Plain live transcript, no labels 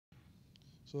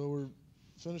So we're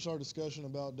finished our discussion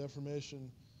about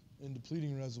deformation in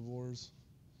depleting reservoirs,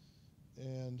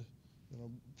 and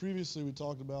previously we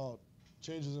talked about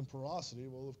changes in porosity.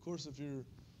 Well, of course, if you're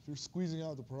squeezing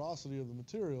out the porosity of the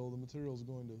material is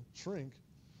going to shrink,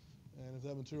 and if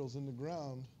that material is in the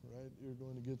ground, right, you're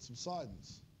going to get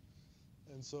subsidence.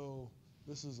 And so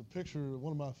this is a picture,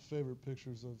 one of my favorite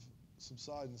pictures of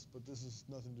subsidence, but this has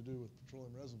nothing to do with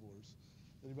petroleum reservoirs.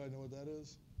 Anybody know what that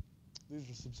is? These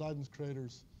are subsidence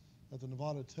craters at the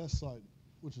Nevada test site,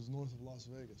 which is north of Las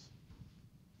Vegas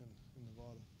in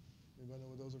Nevada. Anybody know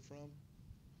what those are from?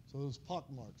 So those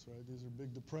pock marks, right? These are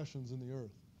big depressions in the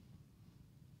earth.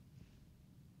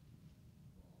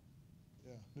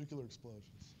 Yeah, nuclear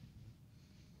explosions.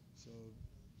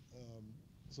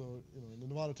 So, the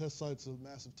Nevada test site's a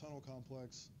massive tunnel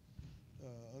complex.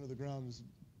 Under the ground is,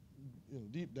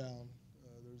 deep down.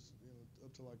 There's,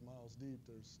 up to like miles deep.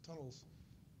 There's tunnels,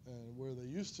 and where they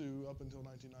used to, up until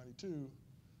 1992,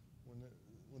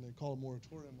 when they called a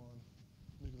moratorium on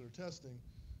nuclear testing,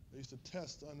 they used to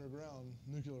test underground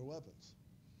nuclear weapons.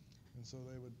 And so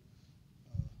they would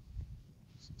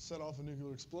set off a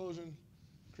nuclear explosion,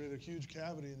 create a huge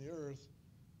cavity in the earth,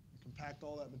 compact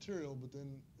all that material, but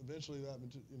then eventually that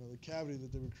the cavity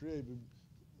that they would create,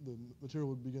 the material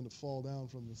would begin to fall down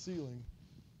from the ceiling.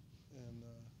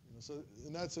 And so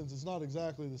in that sense, it's not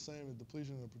exactly the same as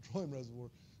depletion in a petroleum reservoir.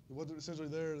 What they're essentially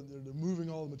they're moving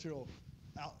all the material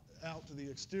out to the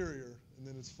exterior, and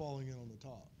then it's falling in on the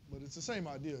top. But it's the same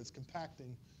idea. It's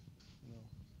compacting,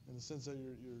 in the sense that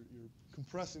you're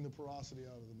compressing the porosity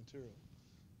out of the material.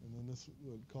 And then this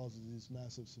what causes these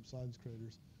massive subsidence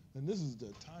craters. And this is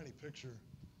the tiny picture.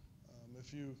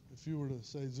 If you were to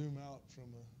say zoom out from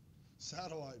a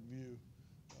satellite view,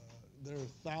 there are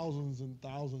thousands and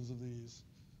thousands of these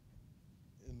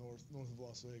in north of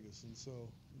Las Vegas. And so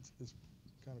it's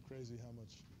kind of crazy how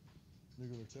much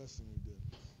nuclear testing we did.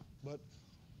 But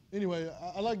anyway,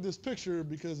 I like this picture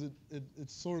because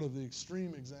it's sort of the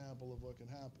extreme example of what can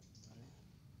happen,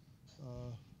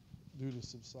 right? Due to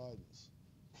subsidence.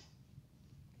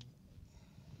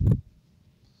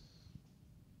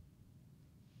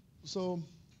 So,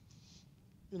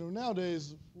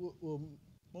 nowadays we'll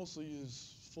mostly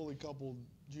use fully coupled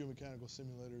geomechanical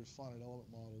simulators, finite element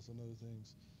models, and other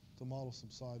things to model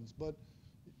subsidence. But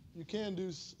you can do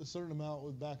a certain amount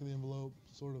with back of the envelope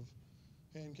sort of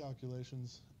hand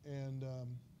calculations. And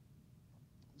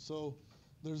so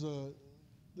there's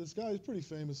this guy is a pretty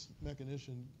famous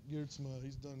mechanician, Geertsma.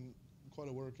 He's done quite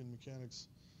a bit of work in mechanics.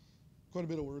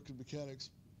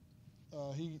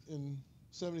 He in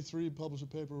 '73 published a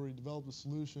paper where he developed a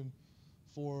solution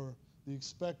for the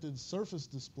expected surface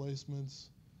displacements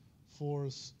for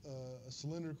a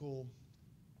cylindrical,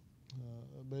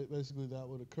 basically that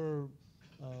would occur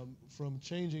from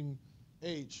changing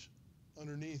H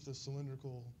underneath a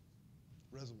cylindrical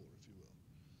reservoir, if you will,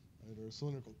 right, or a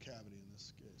cylindrical cavity in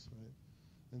this case, right?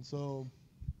 And so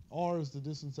R is the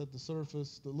distance at the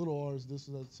surface, the little r is the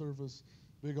distance at the surface,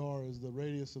 big R is the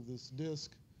radius of this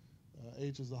disk,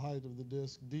 H is the height of the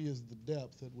disk, D is the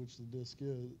depth at which the disk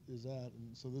is at,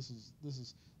 and so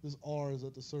this R is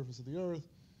at the surface of the Earth,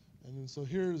 and then so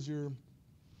here's your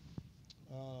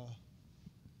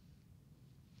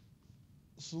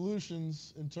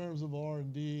solutions in terms of R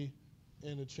and D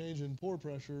and a change in pore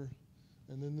pressure,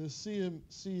 and then this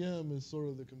Cm is sort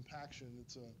of the compaction.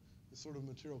 It's sort of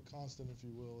material constant, if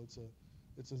you will. It's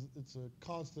a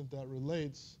constant that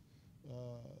relates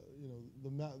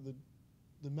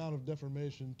the amount of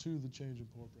deformation to the change in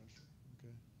pore pressure.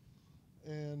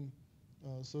 Okay, and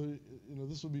so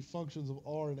this would be functions of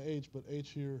R and H, but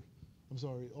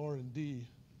R and D,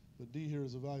 but D here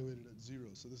is evaluated at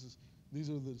 0. So these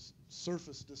are the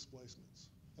surface displacements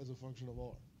as a function of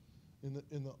R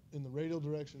in the radial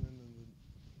direction and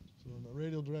in the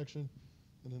radial direction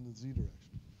and in the Z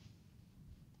direction.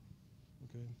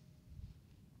 Okay.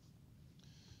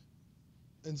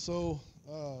 And so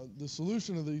the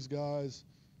solution of these guys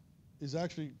is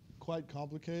actually quite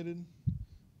complicated.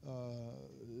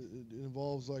 It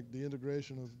involves like the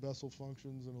integration of Bessel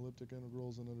functions and elliptic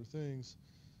integrals and other things.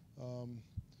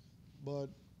 But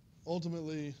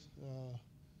ultimately,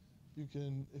 you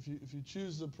can, if you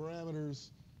choose the parameters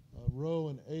rho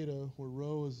and eta, where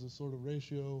rho is the sort of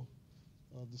ratio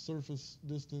of the surface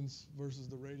distance versus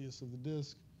the radius of the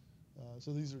disk.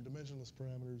 So these are dimensionless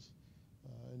parameters.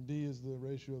 And D is the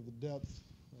ratio of the depth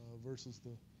versus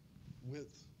the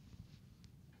width.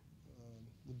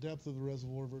 The depth of the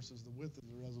reservoir versus the width of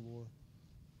the reservoir.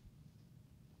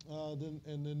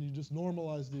 Then you just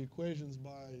normalize the equations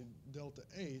by delta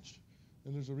H,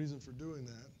 and there's a reason for doing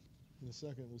that. In a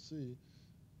second, we'll see.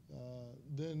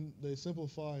 Then they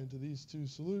simplify into these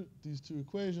two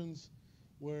equations,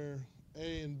 where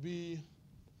A and B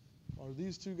are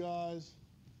these two guys.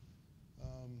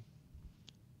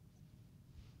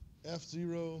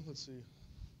 F0, let's see.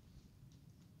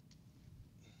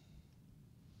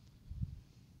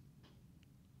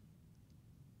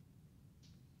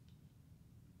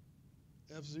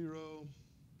 F0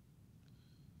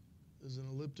 is an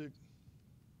elliptic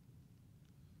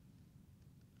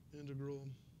integral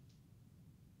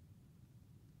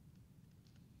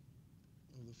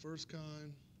of the first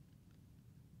kind.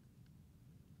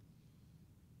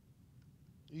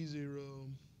 E0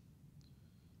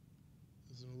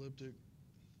 is an elliptic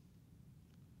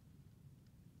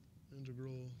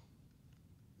integral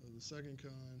of the second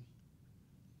kind,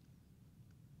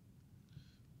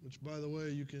 which, by the way,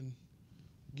 you can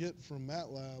get from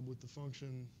MATLAB with the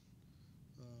function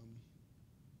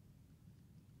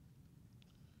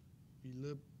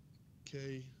ellip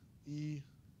k e.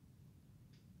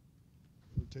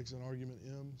 It takes an argument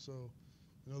m. So,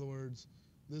 in other words,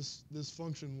 this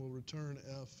function will return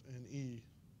f and e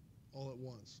all at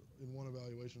once in one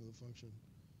evaluation of the function.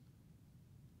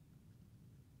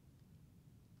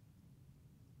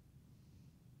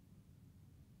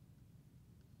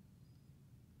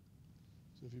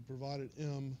 So if you provide it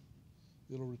m,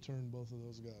 it'll return both of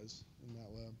those guys in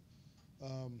MATLAB.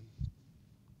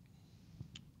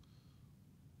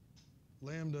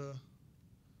 Lambda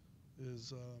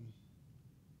is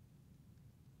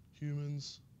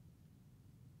humans.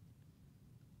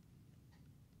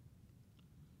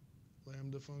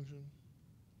 Lambda function.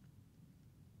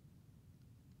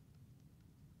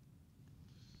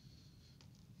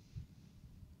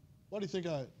 Why do you think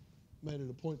I made it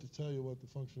a point to tell you what the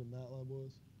function of MATLAB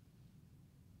was?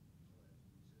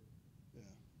 Yeah,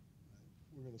 right.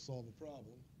 We're going to solve a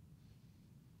problem.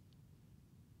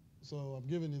 So I'm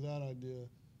giving you that idea.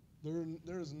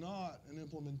 There is not an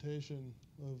implementation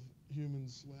of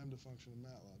humans lambda function in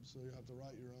MATLAB, so you have to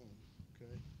write your own,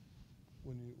 okay?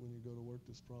 When you go to work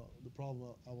this the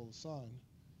problem I will assign.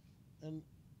 And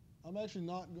I'm actually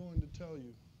not going to tell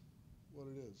you what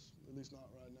it is, at least not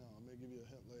right now. I may give you a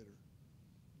hint later.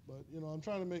 But you know, I'm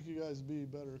trying to make you guys be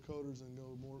better coders and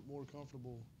go more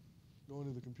comfortable going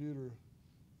to the computer.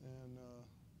 And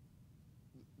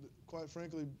quite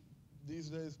frankly, these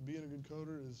days, being a good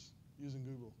coder is using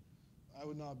Google. I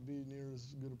would not be near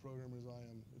as good a programmer as I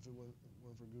am if it weren't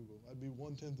for Google. I'd be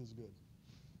 1/10 as good,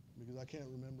 because I can't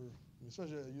remember,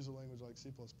 especially I use a language like C++,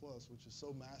 which is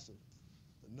so massive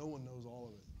that no one knows all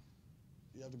of it.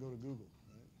 You have to go to Google,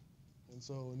 right? And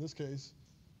so in this case,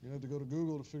 you're going to have to go to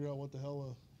Google to figure out what the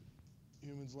hell a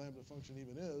humans lambda function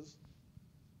even is,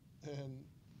 and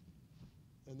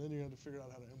then you're going to have to figure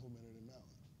out how to implement it in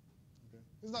MATLAB. Okay?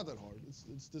 It's not that hard. It's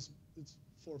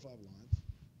 4 or 5 lines.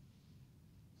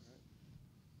 All right?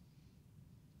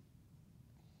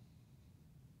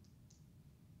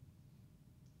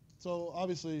 So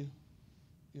obviously,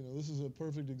 you know, this is a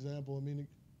perfect example. I mean,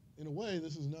 in a way,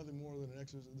 this is nothing more than an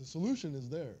exercise. The solution is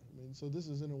there. I mean, so this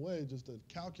is in a way just a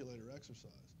calculator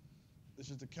exercise. It's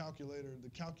just a calculator. The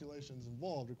calculations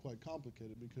involved are quite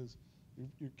complicated because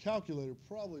your calculator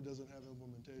probably doesn't have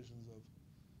implementations of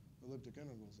elliptic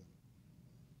integrals in it.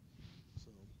 So,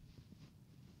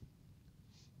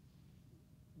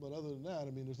 but other than that,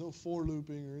 I mean, there's no for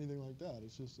looping or anything like that.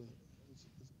 It's just it's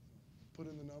put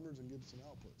in the numbers and get some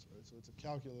outputs, right? So it's a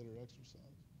calculator exercise.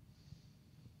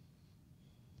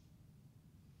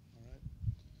 All right.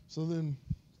 So then,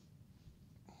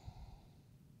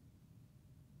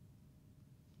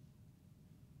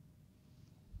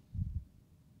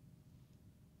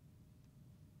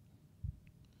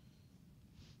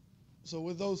 so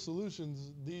with those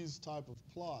solutions, these type of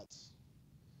plots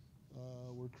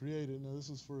were created. Now this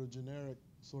is for a generic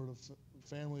sort of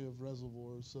family of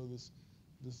reservoirs. So this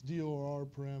DOR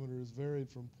parameter is varied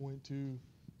from 0.2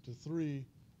 to 3,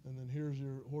 and then here's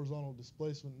your horizontal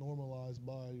displacement normalized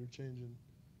by your change in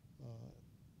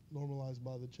normalized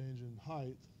by the change in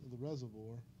height of the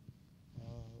reservoir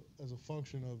as a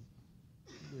function of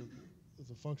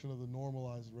the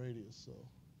normalized radius. So.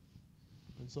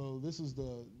 And so this is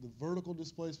the vertical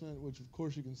displacement, which of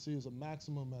course you can see is a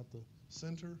maximum at the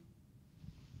center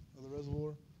of the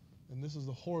reservoir. And this is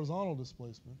the horizontal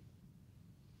displacement,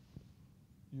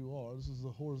 UR. This is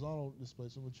the horizontal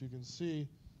displacement, which you can see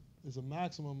is a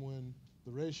maximum when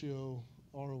the ratio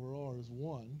R over R is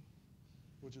 1,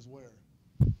 which is where?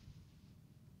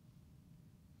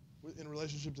 In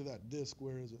relationship to that disk,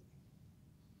 where is it?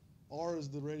 R is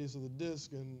the radius of the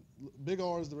disk, and big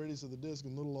R is the radius of the disk,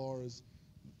 and little r is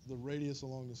the radius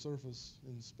along the surface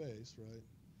in space, right?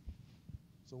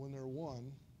 So when they're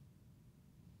 1,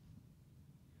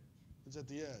 It's at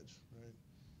the edge, right?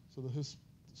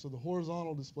 So the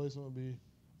horizontal displacement would be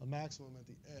a maximum at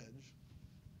the edge,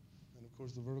 and of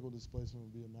course the vertical displacement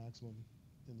would be a maximum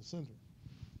in the center.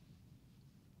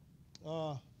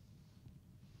 I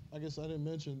guess I didn't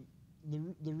mention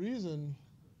the reason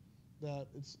that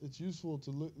it's useful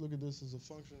to look at this as a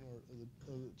function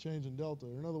or a change in delta.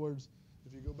 In other words,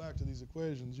 if you go back to these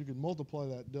equations, you can multiply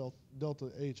that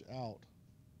delta H out.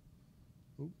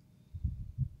 Oop.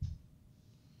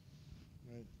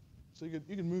 Right. So you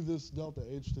can move this delta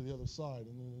H to the other side,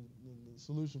 and then the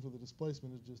solution for the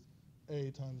displacement is just A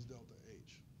times delta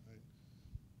H. Right.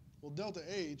 Well, delta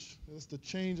H is the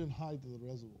change in height of the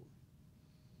reservoir.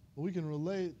 Well, we can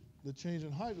relate the change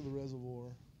in height of the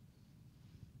reservoir,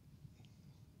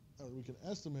 or we can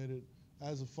estimate it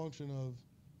as a function of,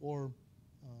 or,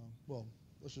 well,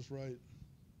 let's just write,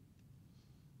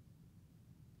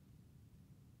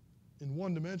 in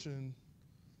one dimension,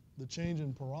 the change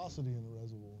in porosity in the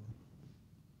reservoir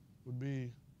would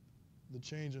be the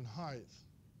change in height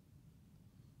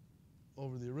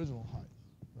over the original height,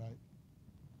 right?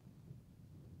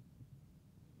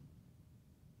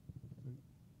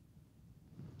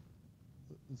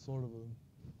 It's sort of a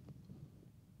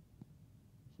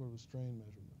strain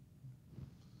measurement.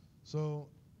 So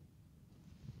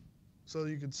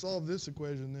you could solve this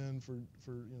equation then for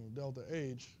delta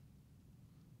H.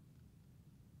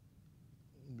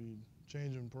 It would be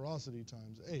change in porosity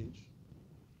times H.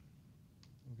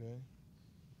 Okay.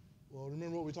 Well,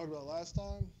 remember what we talked about last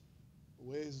time?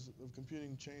 Ways of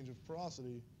computing change of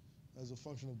porosity as a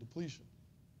function of depletion.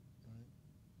 Right?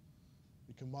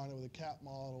 You combine it with a cap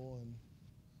model and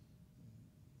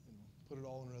put it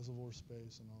all in reservoir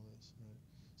space and all this, right?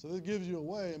 So this gives you a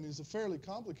way. I mean, it's a fairly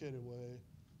complicated way,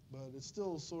 but it's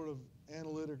still sort of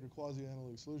analytic or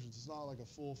quasi-analytic solutions. It's not like a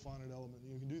full finite element.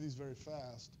 You can do these very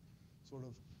fast, sort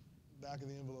of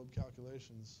back-of-the-envelope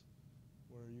calculations,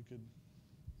 where you could,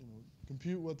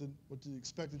 compute what the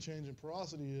expected change in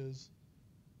porosity is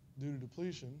due to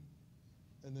depletion,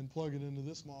 and then plug it into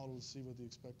this model to see what the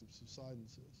expected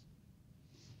subsidence is.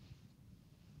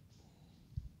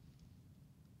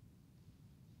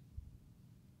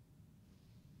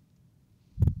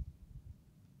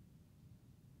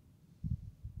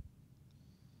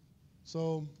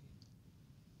 So,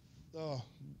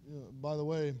 by the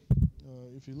way,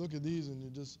 if you look at these and you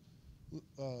just,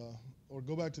 or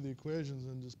go back to the equations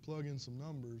and just plug in some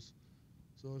numbers.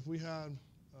 So if we had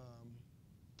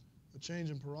a change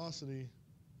in porosity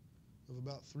of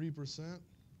about 3%,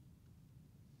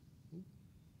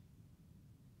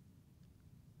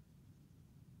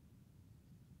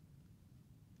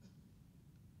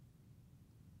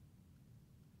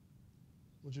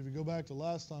 which if you go back to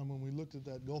last time when we looked at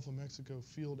that Gulf of Mexico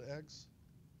field X,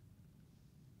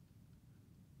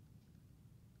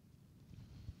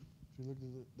 if you looked at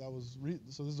it, that was,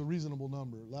 so this is a reasonable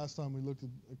number. Last time we looked at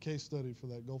a case study for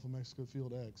that Gulf of Mexico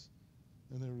field X,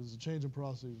 and there was a change in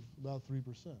porosity of about 3%,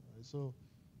 right? So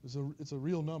it's a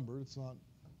real number. It's not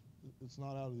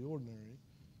out of the ordinary.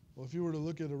 Well, if you were to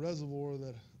look at a reservoir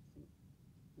that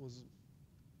was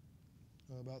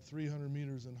about 300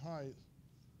 meters in height,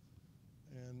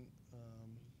 and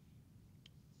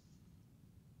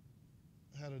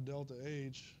had a delta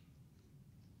H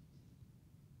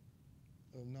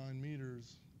of 9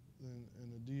 meters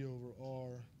and a D over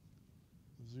R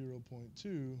of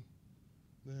 0.2,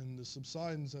 then the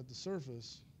subsidence at the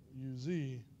surface, UZ,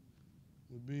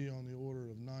 would be on the order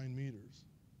of 9 meters.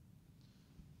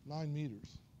 9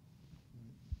 meters.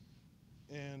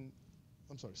 And,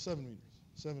 I'm sorry, 7 meters.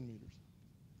 7 meters.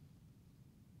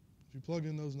 If you plug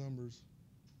in those numbers,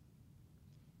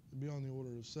 it'd be on the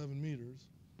order of 7 meters.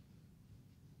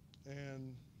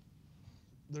 And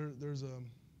there's a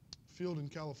field in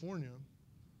California,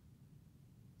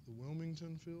 the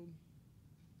Wilmington field.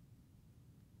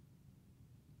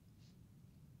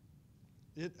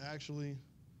 It actually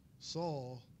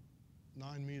saw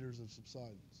 9 meters of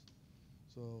subsidence.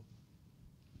 So,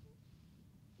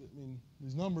 I mean,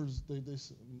 these numbers,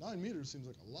 9 meters seems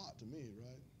like a lot to me,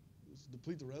 right? Just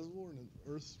deplete the reservoir and the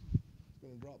Earth's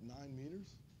going to drop 9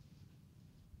 meters.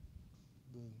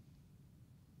 Then,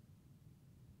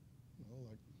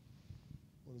 like,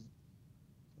 what is it?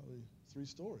 Probably 3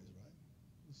 stories, right?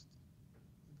 It's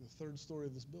like the 3rd story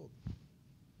of this building.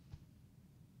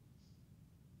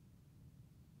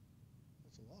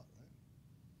 That's a lot, right?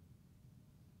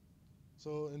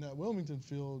 So in that Wilmington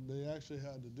field, they actually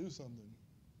had to do something.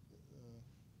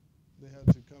 They had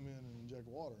to come in and inject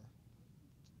water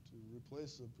to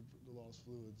replace the lost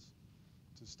fluids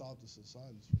to stop the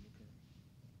subsidence from occurring.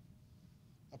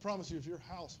 I promise you, if your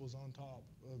house was on top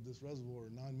of this reservoir,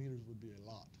 9 meters would be a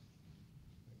lot.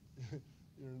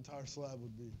 your entire slab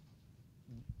would be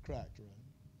cracked, right,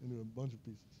 into a bunch of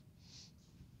pieces.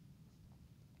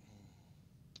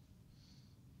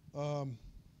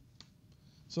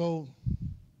 So,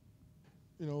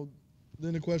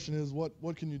 then the question is,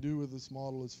 what can you do with this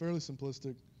model? It's fairly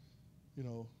simplistic.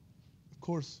 Of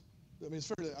course, I mean, it's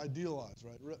fairly idealized,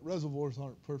 right? Reservoirs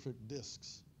aren't perfect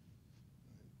disks,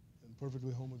 right, and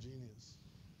perfectly homogeneous.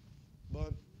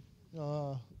 But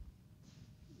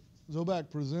Zoback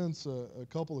presents a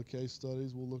couple of case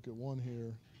studies. We'll look at one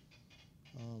here.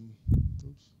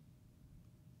 Oops.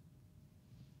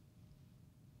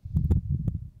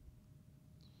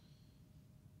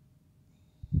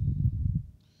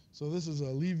 So this is a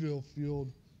Leeville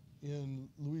field in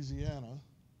Louisiana.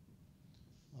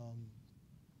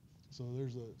 So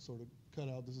there's a sort of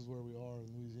cutout. This is where we are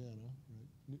in Louisiana,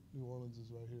 right? New Orleans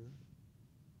is right here.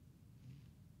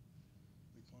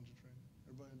 Big Pontchartrain.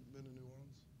 Everybody been to New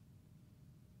Orleans?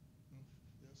 No?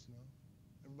 Yes? No?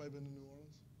 Everybody been to New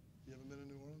Orleans? You haven't been to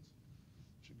New Orleans?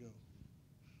 You should go.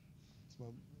 It's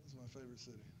my favorite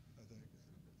city, I think.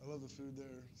 I love the food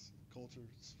there. It's culture.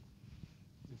 It's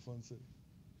a fun city.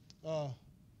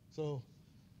 So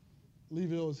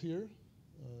Leeville is here,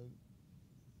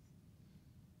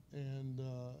 and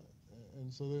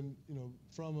so then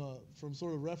from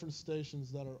sort of reference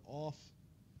stations that are off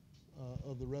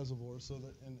of the reservoir, so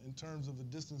that in terms of the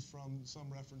distance from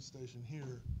some reference station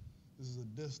here, this is a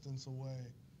distance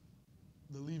away.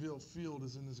 The Leeville field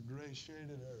is in this gray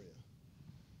shaded area,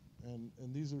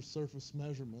 and these are surface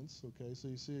measurements. Okay, so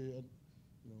you see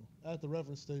at the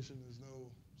reference station there's no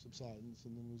subsidence,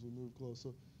 and then as we move close,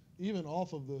 so even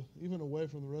away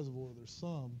from the reservoir, there's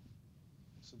some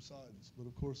subsidence. But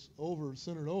of course,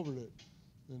 centered over it,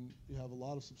 then you have a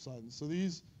lot of subsidence. So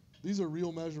these are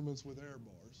real measurements with error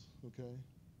bars. Okay,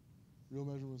 real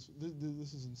measurements.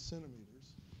 This is in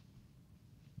centimeters,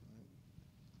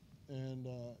 right? And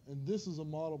this is a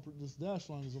model. This dashed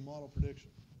line is a model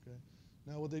prediction. Okay.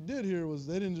 Now what they did here was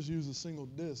they didn't just use a single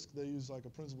disk. They used like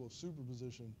a principle of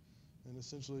superposition, and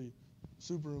essentially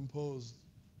superimposed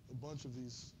a bunch of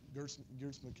these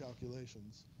Geertzman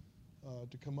calculations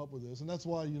to come up with this, and that's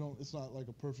why it's not like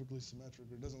a perfectly symmetric,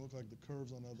 or it doesn't look like the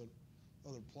curves on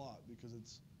other plot, because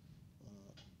it's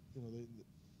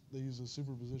they use a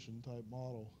superposition type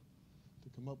model to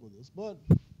come up with this. But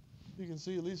you can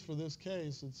see, at least for this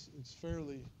case, it's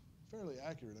fairly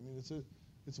accurate. I mean,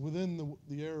 it's within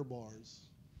the error bars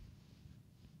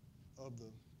of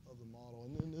the model,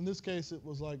 and in this case it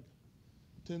was like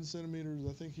 10 centimeters.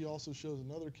 I think he also shows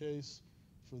another case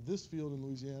for this field in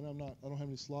Louisiana. I don't have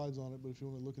any slides on it, but if you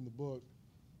want to look in the book,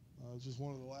 it's just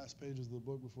one of the last pages of the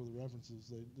book before the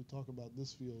references. They talk about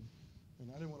this field,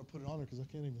 and I didn't want to put it on there because I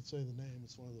can't even say the name.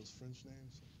 It's one of those French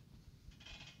names,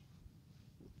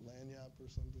 Lagniappe or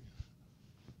something.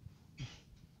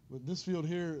 But this field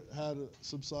here had a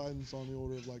subsidence on the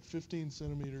order of like 15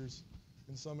 centimeters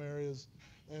in some areas.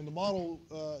 And the model,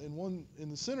 in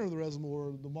the center of the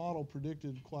reservoir, the model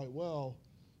predicted quite well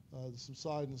the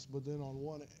subsidence, but then on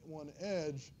one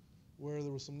edge, where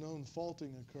there was some known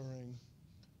faulting occurring,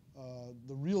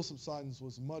 the real subsidence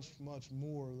was much, much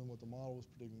more than what the model was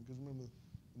predicting. Because remember,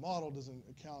 the model doesn't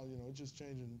account, it's just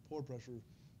changing pore pressure.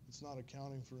 It's not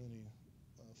accounting for any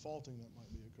faulting that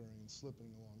might be occurring and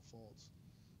slipping along faults.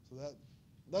 So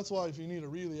that's why if you need a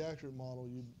really accurate model,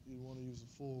 you'd want to use a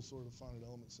full sort of finite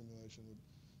element simulation with,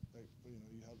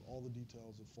 you have all the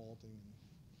details of faulting and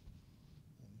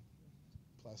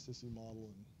plasticity model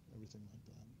and everything like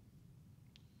that.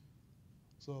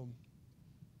 So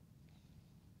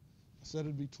I said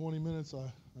it'd be 20 minutes.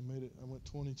 I went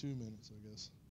 22 minutes, I guess.